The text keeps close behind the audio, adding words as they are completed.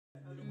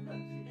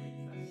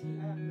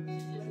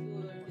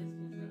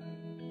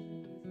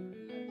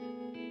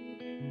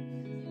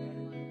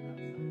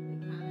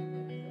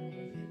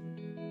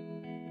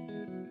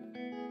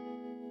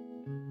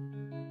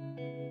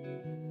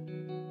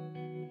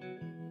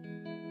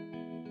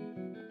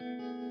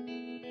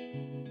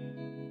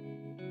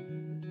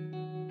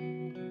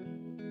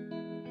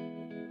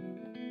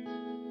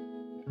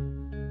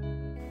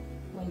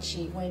when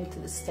she went to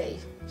the stage,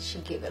 she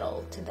gave it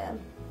all to them.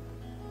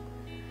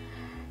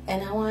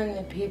 And I want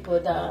the people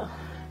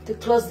to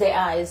close their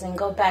eyes and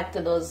go back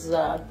to those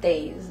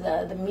days,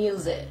 the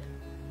music.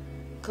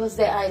 Close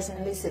their eyes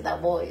and listen to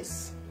that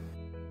voice.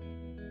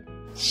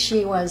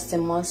 She was the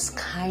most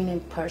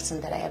kind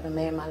person that I ever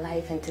met in my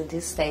life, and to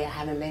this day I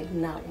haven't met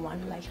not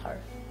one like her.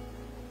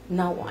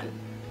 Not one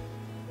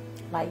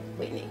like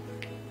Whitney.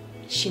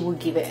 She would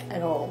give it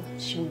at all.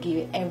 She would give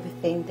it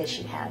everything that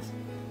she has.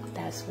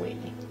 That's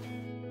Whitney.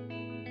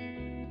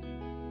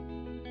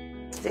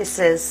 This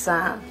is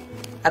a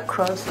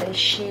cross that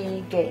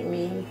she gave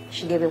me.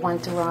 She gave it one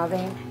to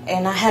Robin.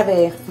 And I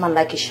have my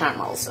lucky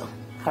charm also,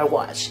 her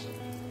watch.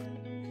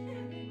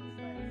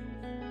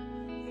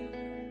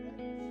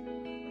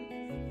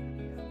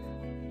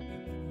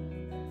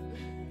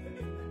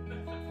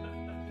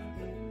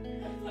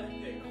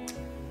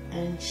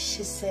 And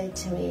she said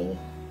to me,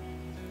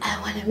 I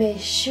want to make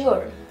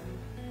sure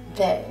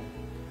that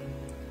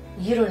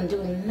you don't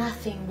do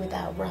nothing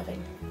without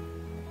Robin.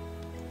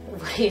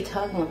 What are you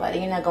talking about?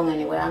 You're not going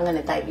anywhere. I'm going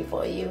to die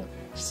before you.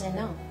 She said,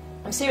 no.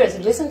 I'm serious.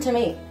 Listen to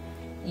me.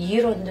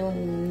 You don't do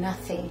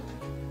nothing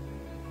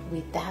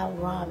without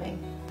Robin.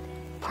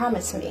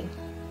 Promise me.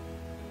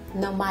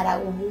 No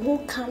matter who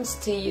comes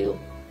to you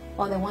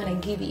or they want to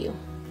give you,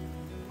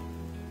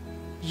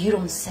 you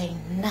don't say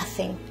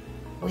nothing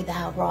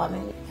without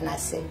Robin. And I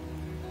said,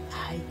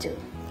 I do.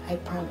 I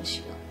promise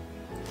you.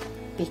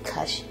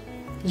 Because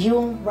you,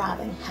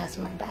 Robin, has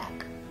my back.